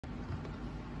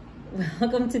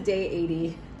Welcome to day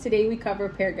 80. Today we cover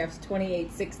paragraphs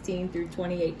 28:16 through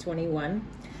 28:21.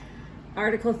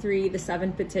 Article 3, the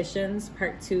 7 petitions,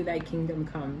 part 2, thy kingdom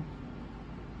come.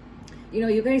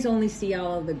 You guys only see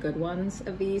all of the good ones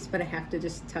of these, but I have to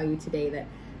just tell you today that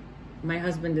my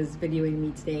husband is videoing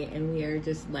me today and we are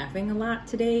just laughing a lot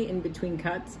today in between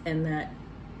cuts, and that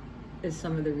is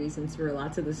some of the reasons for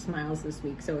lots of the smiles this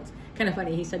week. So it's kind of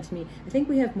funny. He said to me, I think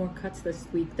we have more cuts this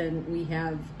week than we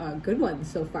have good ones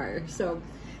so far. So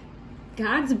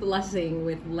God's blessing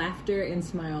with laughter and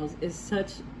smiles is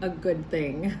such a good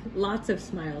thing. Lots of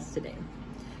smiles today.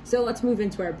 So let's move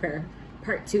into our prayer.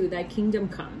 Part 2, thy kingdom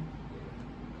come.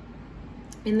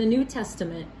 In the New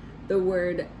Testament, the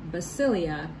word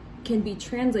basileia can be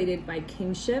translated by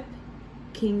kingship,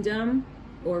 kingdom,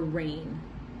 or reign.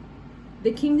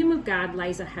 The kingdom of God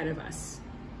lies ahead of us.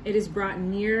 It is brought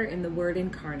near in the Word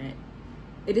incarnate.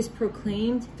 It is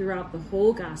proclaimed throughout the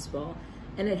whole gospel,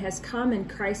 and it has come in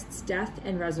Christ's death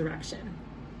and resurrection.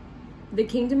 The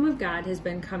kingdom of God has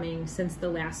been coming since the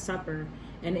Last Supper,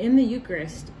 and in the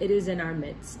Eucharist, it is in our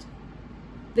midst.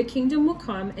 The kingdom will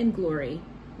come in glory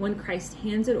when Christ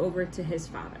hands it over to his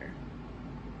Father.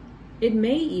 It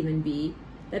may even be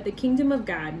that the kingdom of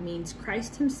God means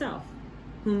Christ himself,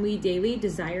 whom we daily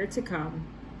desire to come,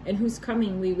 and whose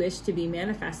coming we wish to be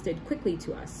manifested quickly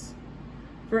to us.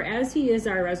 For as he is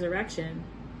our resurrection,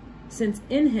 since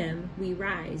in him we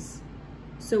rise,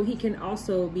 so he can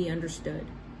also be understood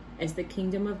as the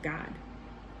kingdom of God,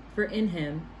 for in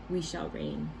him we shall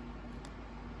reign.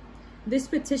 This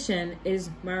petition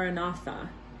is Maranatha,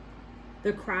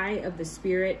 the cry of the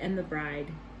Spirit and the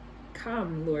bride.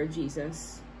 Come, Lord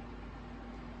Jesus.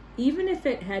 Even if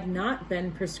it had not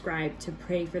been prescribed to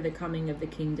pray for the coming of the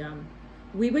kingdom,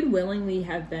 we would willingly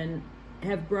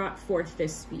have brought forth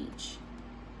this speech,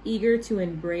 eager to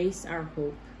embrace our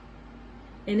hope.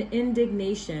 In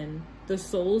indignation, the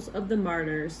souls of the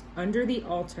martyrs under the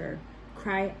altar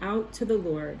cry out to the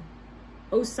Lord,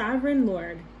 O sovereign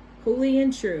Lord, holy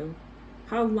and true,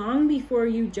 how long before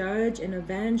you judge and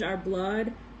avenge our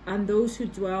blood on those who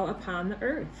dwell upon the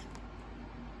earth?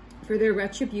 For their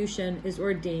retribution is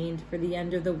ordained for the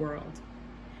end of the world.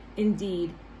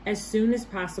 Indeed, as soon as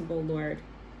possible, Lord,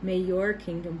 may your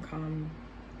kingdom come.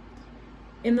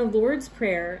 In the Lord's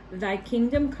Prayer, thy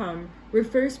kingdom come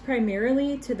refers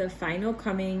primarily to the final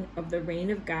coming of the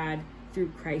reign of God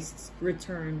through Christ's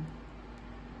return.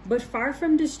 But far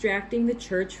from distracting the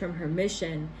church from her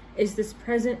mission is this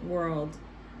present world.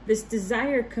 This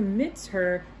desire commits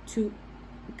her to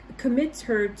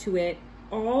it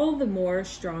all the more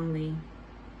strongly.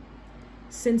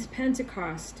 Since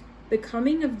Pentecost, the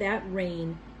coming of that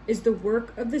reign is the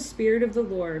work of the Spirit of the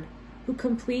Lord, who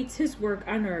completes his work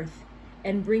on earth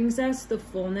and brings us the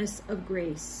fullness of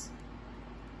grace.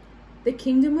 The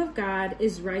kingdom of God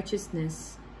is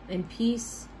righteousness and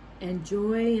peace and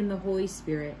joy in the Holy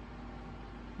Spirit.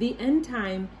 The end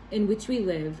time in which we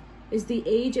live is the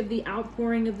age of the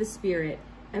outpouring of the Spirit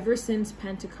ever since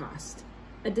Pentecost.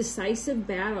 A decisive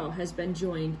battle has been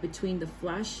joined between the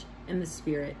flesh and the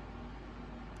spirit.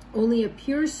 Only a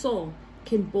pure soul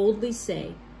can boldly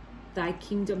say, thy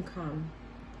kingdom come.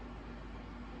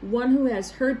 One who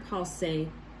has heard Paul say,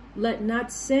 let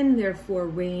not sin therefore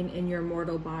reign in your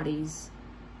mortal bodies,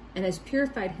 and has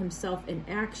purified himself in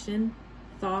action,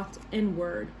 thought, and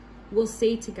word, will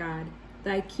say to God,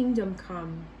 thy kingdom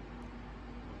come.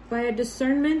 By a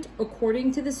discernment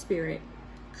according to the Spirit,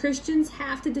 Christians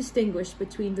have to distinguish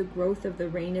between the growth of the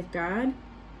reign of God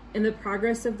and the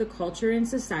progress of the culture and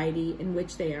society in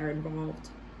which they are involved.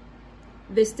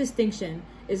 This distinction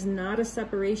is not a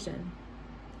separation.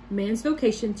 Man's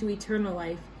vocation to eternal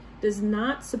life does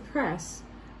not suppress,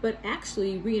 but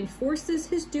actually reinforces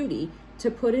his duty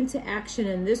to put into action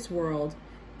in this world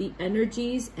the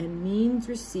energies and means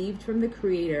received from the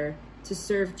Creator to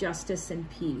serve justice and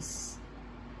peace.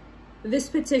 This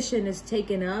petition is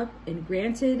taken up and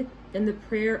granted in the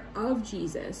prayer of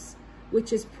Jesus,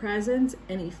 which is present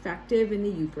and effective in the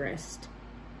Eucharist.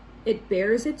 It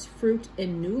bears its fruit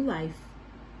in new life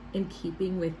in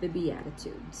keeping with the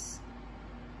Beatitudes.